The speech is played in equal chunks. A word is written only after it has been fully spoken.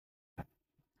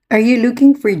Are you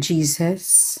looking for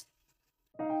Jesus?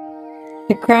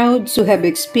 The crowds who have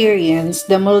experienced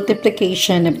the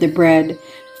multiplication of the bread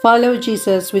follow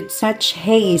Jesus with such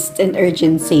haste and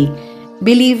urgency,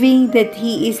 believing that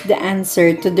he is the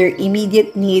answer to their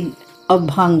immediate need of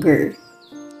hunger.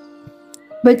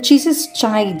 But Jesus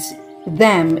chides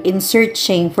them in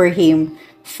searching for him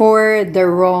for the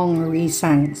wrong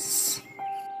reasons.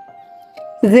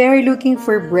 They are looking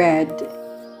for bread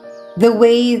the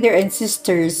way their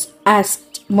ancestors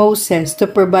asked Moses to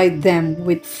provide them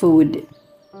with food.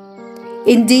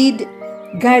 Indeed,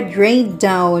 God rained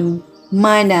down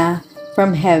manna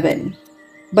from heaven,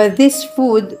 but this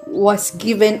food was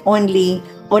given only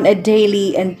on a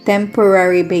daily and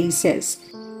temporary basis,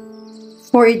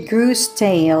 for it grew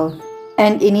stale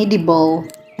and inedible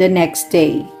the next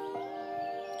day.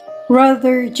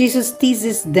 Rather, Jesus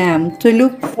teases them to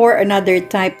look for another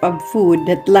type of food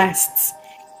that lasts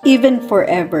even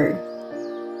forever.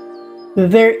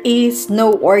 There is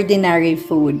no ordinary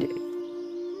food.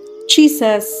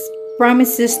 Jesus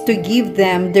promises to give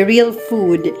them the real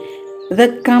food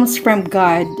that comes from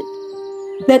God,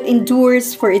 that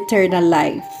endures for eternal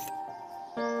life.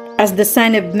 As the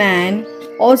Son of Man,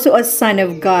 also as Son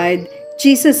of God,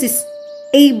 Jesus is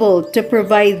able to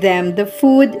provide them the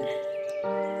food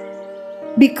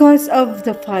because of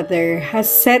the Father has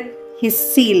set his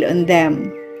seal on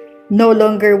them. No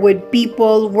longer would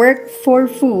people work for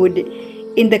food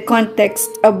in the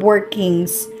context of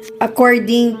workings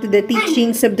according to the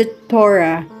teachings of the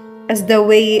Torah as the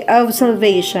way of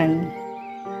salvation.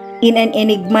 In an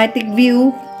enigmatic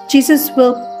view, Jesus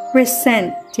will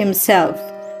present himself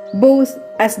both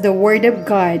as the Word of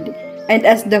God and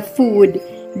as the food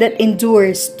that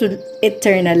endures to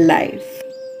eternal life.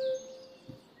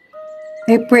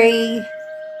 I pray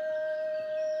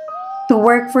to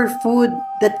work for food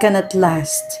that cannot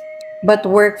last, but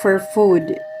work for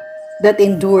food that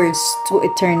endures to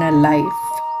eternal life.